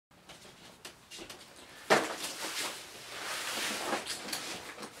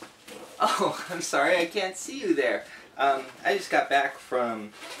Oh, I'm sorry, I can't see you there. I just got back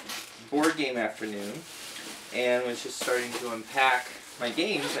from board game afternoon and was just starting to unpack my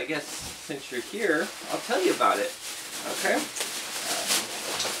games. I guess since you're here, I'll tell you about it. Okay?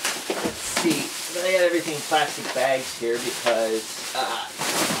 Let's see. I got everything in plastic bags here because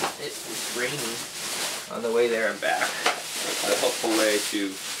it's raining on the way there and back. It's a helpful way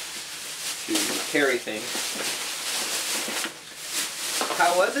to carry things.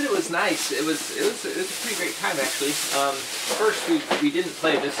 How was it? It was nice. It was a pretty great time actually. First we didn't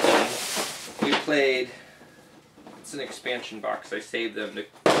play this game. We played. It's an expansion box. I saved them to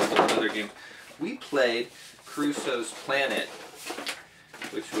play another game. We played Crusoe's Planet,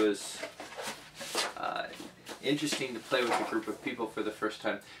 which was interesting to play with a group of people for the first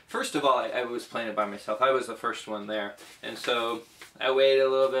time. First of all, I was playing it by myself. I was the first one there, and so I waited a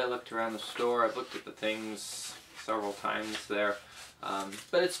little bit, looked around the store. I've looked at the things several times there.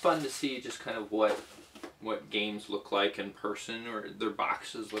 But it's fun to see just kind of what games look like in person, or their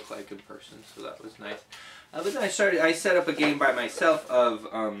boxes look like in person, so that was nice. But then I set up a game by myself of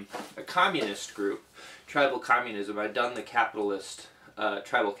a communist group, Tribal Communism. I'd done the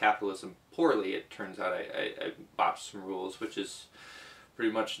Tribal Capitalism poorly, it turns out. I botched some rules, which is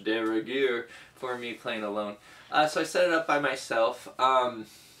pretty much de rigueur for me playing alone. So I set it up by myself,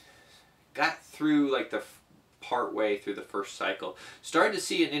 got through like the part way through the first cycle. Started to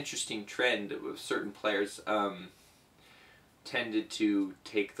see an interesting trend with certain players tended to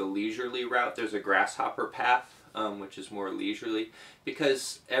take the leisurely route. There's a grasshopper path, which is more leisurely,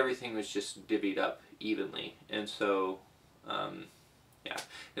 because everything was just divvied up evenly. And so, yeah,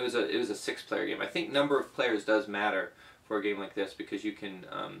 it was a 6-player game. I think number of players does matter for a game like this, because you can,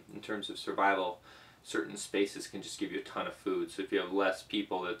 in terms of survival, certain spaces can just give you a ton of food. So if you have less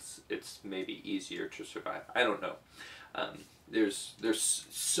people, it's maybe easier to survive. I don't know. There's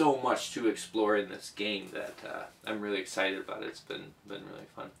so much to explore in this game that I'm really excited about it. It's been really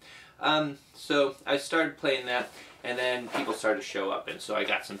fun. So I started playing that, and then people started to show up, and so I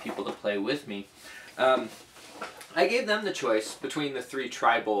got some people to play with me. I gave them the choice between the three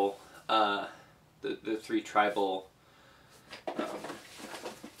tribal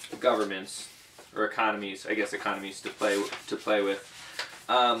governments, or economies, I guess economies to play with,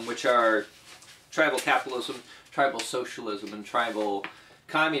 which are tribal capitalism, tribal socialism, and tribal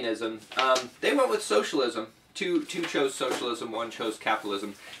communism. They went with socialism. Two chose socialism, one chose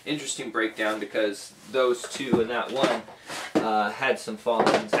capitalism. Interesting breakdown, because those two and that one had some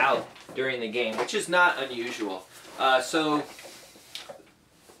fallings out during the game, which is not unusual. So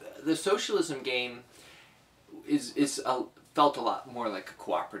the socialism game felt a lot more like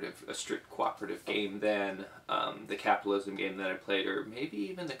a strict cooperative game than the capitalism game that I played, or maybe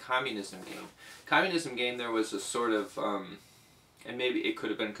even the communism game. Communism game, there was a sort of, and maybe it could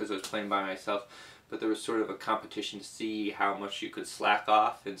have been because I was playing by myself, but there was sort of a competition to see how much you could slack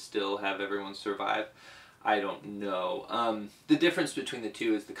off and still have everyone survive. I don't know. The difference between the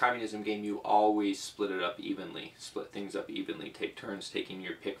two is the communism game, you always split things up evenly, take turns taking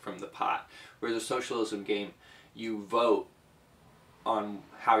your pick from the pot. Whereas the socialism game, you vote on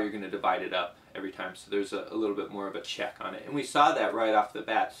how you're going to divide it up every time, so there's a little bit more of a check on it, and we saw that right off the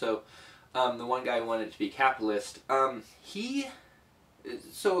bat. So the one guy wanted it to be capitalist.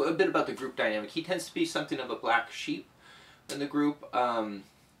 So a bit about the group dynamic. He tends to be something of a black sheep in the group.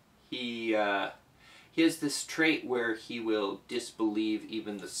 He has this trait where he will disbelieve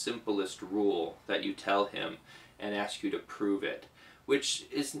even the simplest rule that you tell him and ask you to prove it, which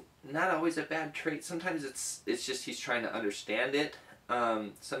is not always a bad trait. Sometimes it's just he's trying to understand it.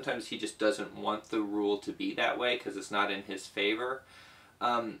 Sometimes he just doesn't want the rule to be that way because it's not in his favor.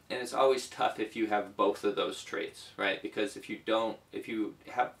 And it's always tough if you have both of those traits, right? Because if you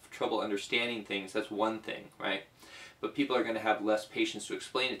have trouble understanding things, that's one thing, right? But people are going to have less patience to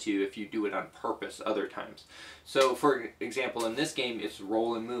explain it to you if you do it on purpose other times. So, for example, in this game, it's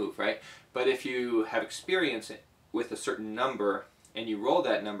roll and move, right? But if you have experience with a certain number, and you roll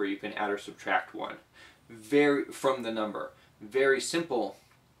that number, you can add or subtract one from the number. Very simple,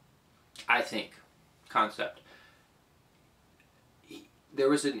 I think, concept. There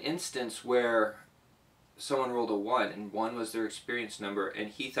was an instance where someone rolled a 1, and 1 was their experience number, and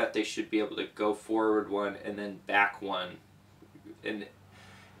he thought they should be able to go forward 1 and then back 1. And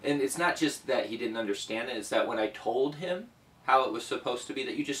it's not just that he didn't understand it, it's that when I told him how it was supposed to be,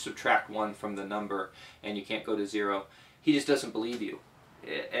 that you just subtract 1 from the number and you can't go to 0, he just doesn't believe you.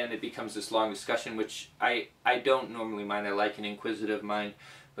 And it becomes this long discussion, which I don't normally mind. I like an inquisitive mind,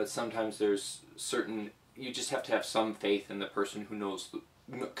 but sometimes there's certain, you just have to have some faith in the person who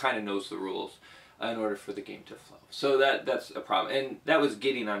kind of knows the rules in order for the game to flow. So that's a problem, and that was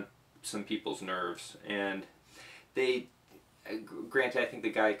getting on some people's nerves, and they, granted, I think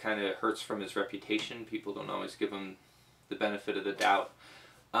the guy kind of hurts from his reputation. People don't always give him the benefit of the doubt.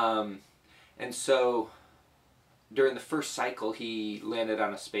 And so during the first cycle, he landed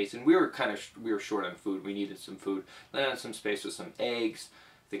on a space, and we were short on food. We needed some food. Landed on some space with some eggs,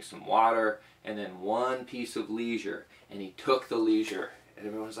 I think some water, and then one piece of leisure. And he took the leisure, and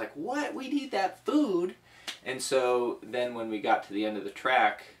everyone was like, "What? We need that food!" And so then when we got to the end of the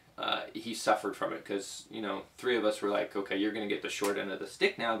track, he suffered from it because, you know, 3 of us were like, "Okay, you're going to get the short end of the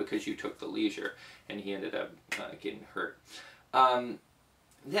stick now because you took the leisure," and he ended up getting hurt.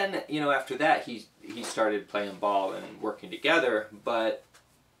 Then, you know, after that, he started playing ball and working together, but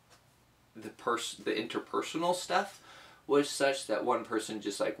the interpersonal stuff was such that one person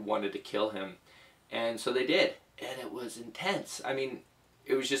just like wanted to kill him, and so they did, and it was intense. I mean,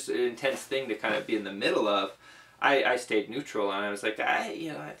 it was just an intense thing to kind of be in the middle of. I stayed neutral, and I was like, I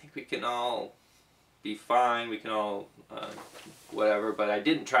think we can all be fine. We can all whatever, but I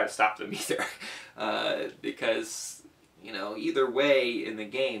didn't try to stop them either, because, you know, either way in the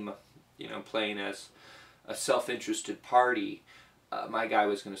game, you know, playing as a self-interested party, my guy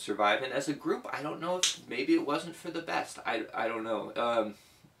was going to survive. And as a group, I don't know if maybe it wasn't for the best. I don't know.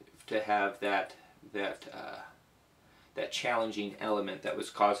 To have that challenging element that was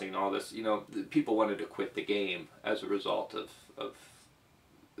causing all this, you know, people wanted to quit the game as a result of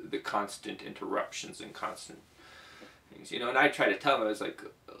the constant interruptions and constant things, you know. And I tried to tell them, I was like,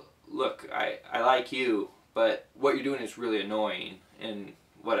 look, I like you, but what you're doing is really annoying, and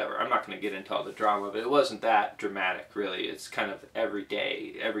whatever. I'm not going to get into all the drama, but it wasn't that dramatic, really. It's kind of every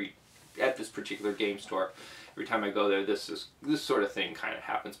day, at this particular game store, every time I go there, this sort of thing kind of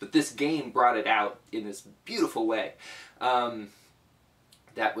happens. But this game brought it out in this beautiful way.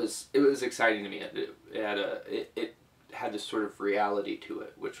 It was exciting to me. It had this sort of reality to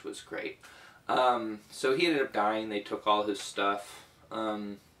it, which was great. So he ended up dying. They took all his stuff.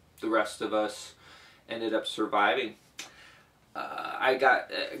 The rest of us ended up surviving. I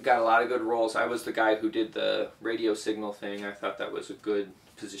got a lot of good roles. I was the guy who did the radio signal thing. I thought that was a good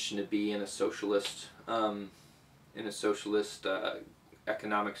position to be in a socialist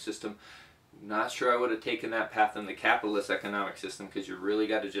economic system. Not sure I would have taken that path in the capitalist economic system, because you really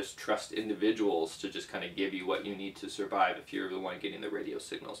got to just trust individuals to just kind of give you what you need to survive if you're the one getting the radio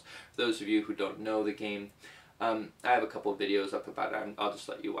signals. For those of you who don't know the game, I have a couple of videos up about it. I'll just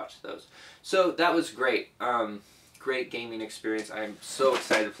let you watch those. So that was great. Great gaming experience. I'm so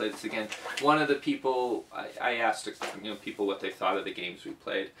excited to play this again. One of the people, I asked, you know, people what they thought of the games we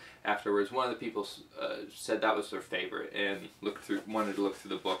played afterwards. One of the people said that was their favorite, and wanted to look through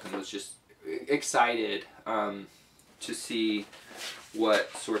the book, and was just excited to see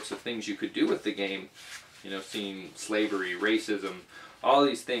what sorts of things you could do with the game. You know, seeing slavery, racism, all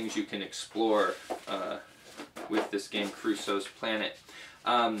these things you can explore with this game, Crusoe's Planet.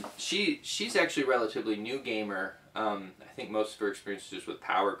 She's actually a relatively new gamer. I think most of her experience is with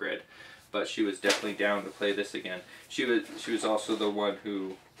Power Grid, but she was definitely down to play this again. She was also the one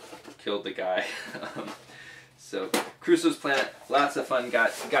who killed the guy. So Crusoe's Planet, lots of fun.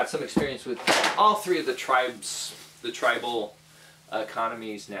 Got some experience with all 3 of the tribes, the tribal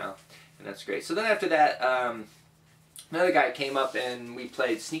economies now, and that's great. So then after that, another guy came up and we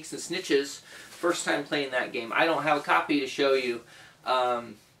played Sneaks and Snitches. First time playing that game. I don't have a copy to show you.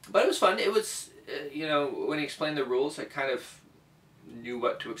 But it was fun. It was, you know, when he explained the rules, I kind of knew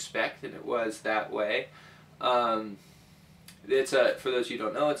what to expect, and it was that way. For those of you who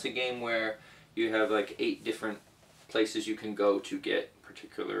don't know, it's a game where you have like 8 different places you can go to get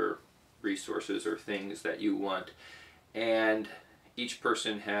particular resources or things that you want, and each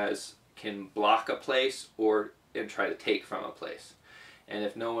person can block a place and try to take from a place. And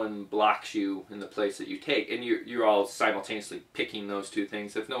if no one blocks you in the place that you take, and you're all simultaneously picking those 2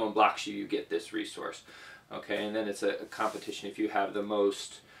 things, if no one blocks you, you get this resource. Okay, and then it's a competition. If you have the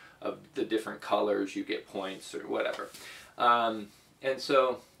most of the different colors, you get points or whatever. And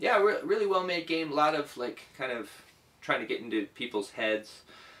so, yeah, really well-made game. A lot of, like, kind of trying to get into people's heads.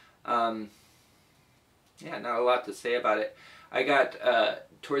 Yeah, not a lot to say about it. I got,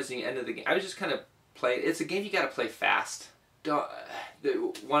 towards the end of the game, I was just kind of playing. It's a game you got to play fast.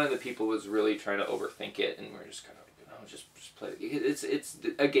 One of the people was really trying to overthink it, and we're just kind of, you know, just play it. It's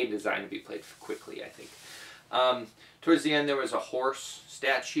a game designed to be played quickly, I think. Towards the end, there was a horse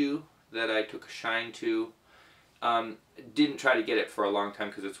statue that I took a shine to. Didn't try to get it for a long time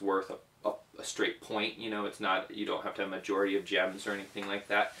because it's worth a straight point. You know, it's not, you don't have to have a majority of gems or anything like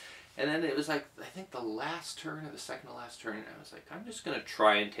that. And then it was like, I think the last turn or the second to last turn, I was like, I'm just going to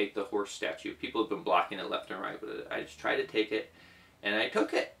try and take the horse statue. People have been blocking it left and right, but I just tried to take it, and I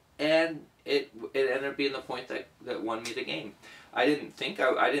took it. and it ended up being the point that won me the game. I didn't think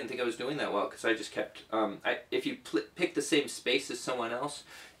I was doing that well because I just kept. If you pick the same space as someone else,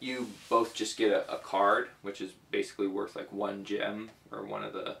 you both just get a card, which is basically worth like 1 gem or one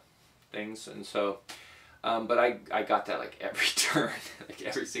of the things, and so. But I got that like every turn, like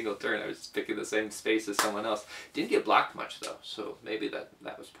every single turn I was picking the same space as someone else. Didn't get blocked much though, so maybe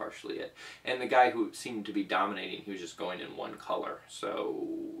that was partially it. And the guy who seemed to be dominating, he was just going in one color,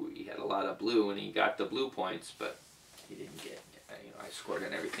 so he had a lot of blue and he got the blue points, but he didn't get, I scored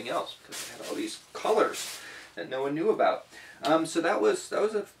on everything else because I had all these colors that no one knew about. So that was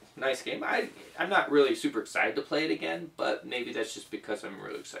a nice game. I'm not really super excited to play it again, but maybe that's just because I'm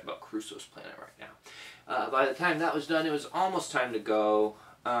really excited about Crusoe's Planet right now. By the time that was done, it was almost time to go.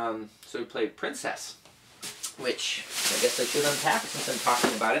 So we played Princess, which I guess I should unpack since I'm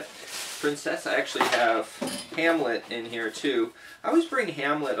talking about it. Princess, I actually have Hamlet in here too. I always bring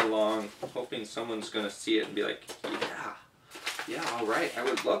Hamlet along, hoping someone's going to see it and be like, yeah, all right, I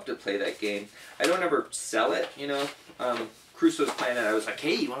would love to play that game. I don't ever sell it, you know. Crusoe's Planet, I was like,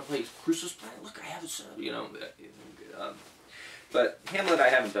 hey, you want to play Crusoe's Planet? Look, I have it, you know. But Hamlet I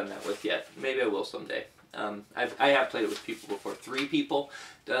haven't done that with yet. Maybe I will someday. I have played it with people before. 3 people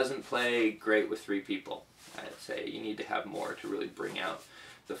doesn't play great with 3 people. I'd say you need to have more to really bring out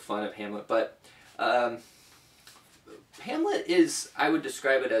the fun of Hamlet. But Hamlet is, I would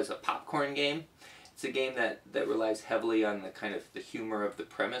describe it as a popcorn game. It's a game that relies heavily on the kind of the humor of the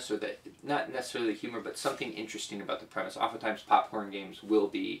premise, or not necessarily the humor, but something interesting about the premise. Oftentimes popcorn games will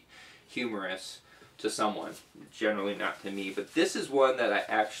be humorous to someone, generally not to me, but this is one that I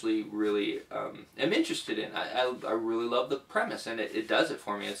actually really am interested in. I really love the premise, and it does it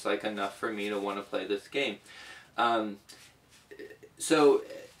for me. It's like enough for me to want to play this game. So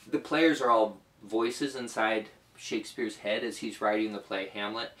the players are all voices inside Shakespeare's head as he's writing the play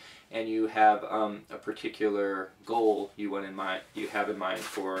Hamlet, and you have a particular goal you have in mind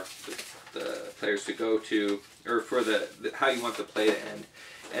for the players to go to, or for the how you want the play to end.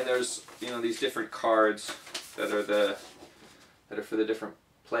 And there's, you know, these different cards that are for the different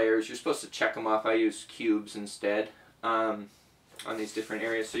players. You're supposed to check them off. I use cubes instead on these different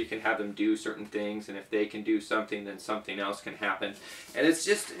areas, so you can have them do certain things, and if they can do something, then something else can happen. And it's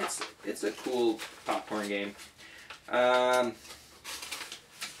just it's a cool popcorn game.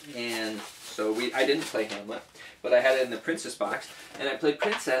 And so I didn't play Hamlet, but I had it in the Princess box, and I played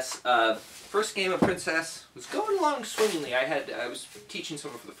Princess. First game of Princess was going along swimmingly. I was teaching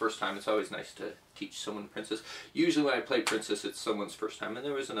someone for the first time. It's always nice to teach someone Princess. Usually when I play Princess, it's someone's first time, and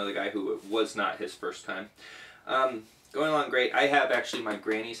there was another guy who it was not his first time. Going along great. I have actually my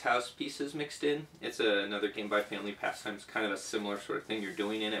Granny's House pieces mixed in. It's another Game by Family Pastimes, kind of a similar sort of thing you're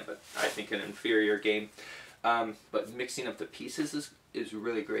doing in it, but I think an inferior game. But mixing up the pieces is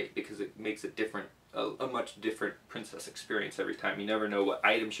really great because it makes it different. A much different Princess experience every time. You never know what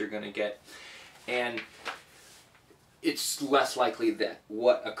items you're going to get, and it's less likely that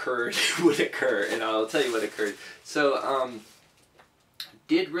what occurred would occur, and I'll tell you what occurred. So,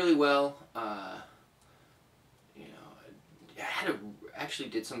 did really well. You know, actually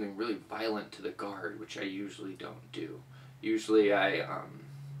did something really violent to the guard, which I usually don't do. Usually I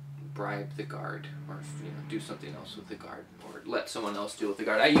bribe the guard, or do something else with the guard, or let someone else deal with the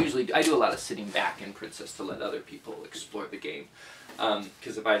guard. I do a lot of sitting back in Princess to let other people explore the game,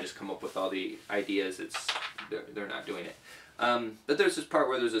 because if I just come up with all the ideas, they're not doing it. But there's this part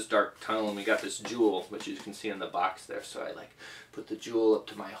where there's this dark tunnel, and we got this jewel, which you can see in the box there. So I put the jewel up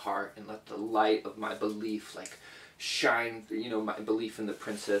to my heart and let the light of my belief shine. My belief in the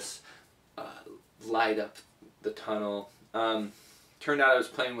princess light up the tunnel. Turned out I was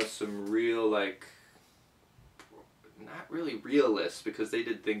playing with some real, not really realists, because they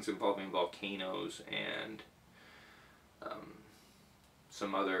did things involving volcanoes and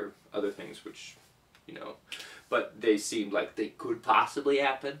some other things which, but they seemed like they could possibly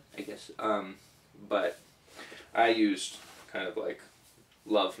happen, I guess. But I used kind of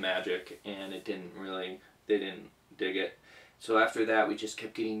love magic, and they didn't dig it. So after that, we just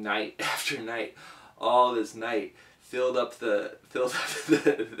kept getting night after night, all this night. Filled up the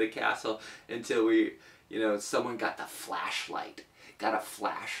castle until someone got a flashlight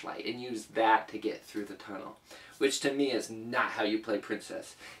and used that to get through the tunnel, which to me is not how you play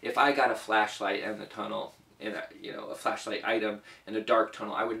Princess. If I got a flashlight in the tunnel, and a flashlight item in a dark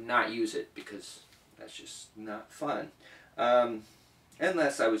tunnel, I would not use it, because that's just not fun.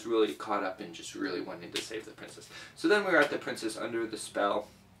 Unless I was really caught up in just really wanting to save the princess. So then we were at the Princess Under the Spell,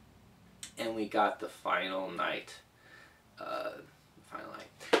 and we got the final night. final night.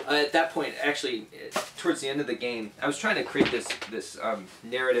 At that point, actually, towards the end of the game, I was trying to create this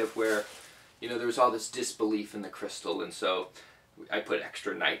narrative where, you know, there was all this disbelief in the crystal, and so I put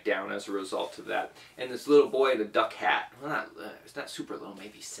extra night down as a result of that. And this little boy in a duck hat, well, it's not super little,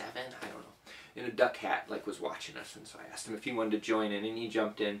 maybe 7, I don't know, in a duck hat, like, was watching us, and so I asked him if he wanted to join in, and he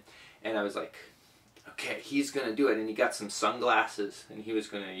jumped in, and I was like, okay, he's gonna do it. And he got some sunglasses, and he was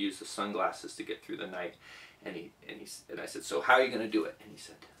gonna use the sunglasses to get through the night. And I said, so how are you gonna do it? And he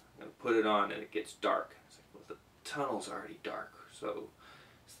said, I'm gonna put it on, and it gets dark. I was like, well, the tunnel's already dark, so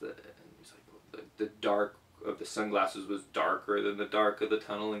and he's like, well, the dark of the sunglasses was darker than the dark of the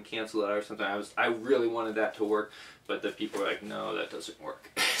tunnel, and cancel it out or something. I really wanted that to work, but the people were like, no, that doesn't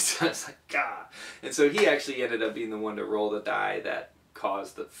work. So I was like, ah. And so he actually ended up being the one to roll the die that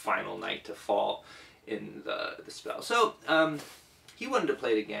caused the final night to fall in the spell. So he wanted to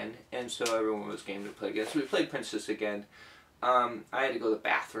play it again, and so everyone was game to play again. So we played Princess again. I had to go to the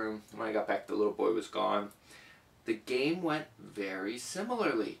bathroom. When I got back, the little boy was gone. The game went very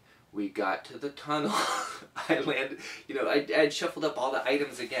similarly. We got to the tunnel. I landed, you know, I had shuffled up all the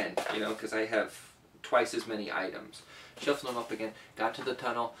items again, you know, because I have twice as many items. Shuffled them up again, got to the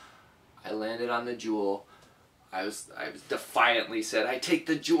tunnel. I landed on the jewel. I was defiantly said, I take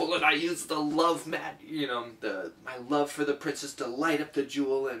the jewel and I use the love you know, my love for the princess to light up the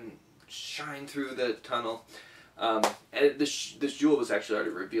jewel and shine through the tunnel. And this jewel was actually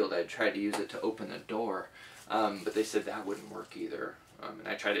already revealed. I tried to use it to open the door, but they said that wouldn't work either. And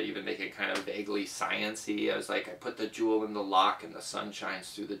I tried to even make it kind of vaguely science-y. I was like, I put the jewel in the lock and the sun shines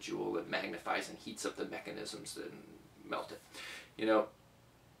through the jewel and magnifies and heats up the mechanisms and melt it. You know,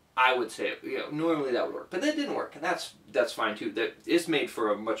 I would say, you know, normally that would work, but that didn't work, and that's fine too. That it's made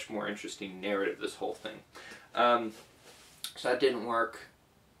for a much more interesting narrative, this whole thing. So that didn't work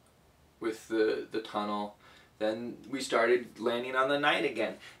with the tunnel. Then we started landing on the night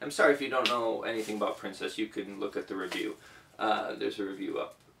again. I'm sorry if you don't know anything about Princess, you can look at the review. There's a review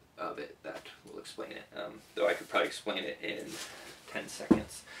up of it that will explain it, though I could probably explain it in 10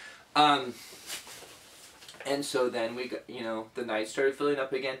 seconds. And so then we got, you know, the night started filling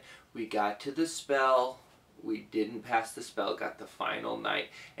up again. We got to the spell. We didn't pass the spell, got the final night,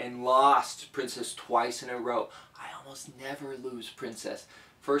 and lost Princess twice in a row. I almost never lose Princess.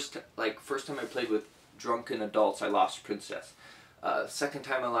 First time I played with drunken adults, I lost Princess. Second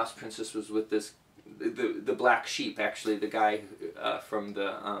time I lost Princess was with the black sheep, actually, the guy from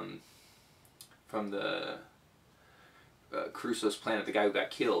the Crusoe's planet, the guy who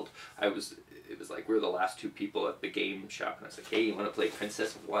got killed. It was like we were the last 2 people at the game shop, and I was like, hey, you want to play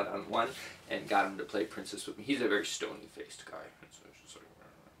Princess one-on-1? And got him to play Princess with me. He's a very stony-faced guy.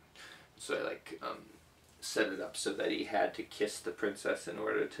 So I like set it up so that he had to kiss the princess in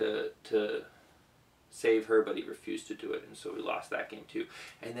order to save her, but he refused to do it, and so we lost that game too.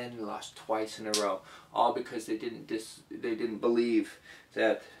 And then we lost twice in a row, all because they didn't believe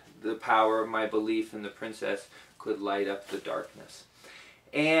that the power of my belief in the princess could light up the darkness.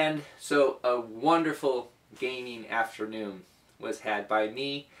 And so a wonderful gaming afternoon was had by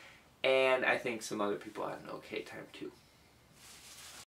me, and I think some other people had an okay time too.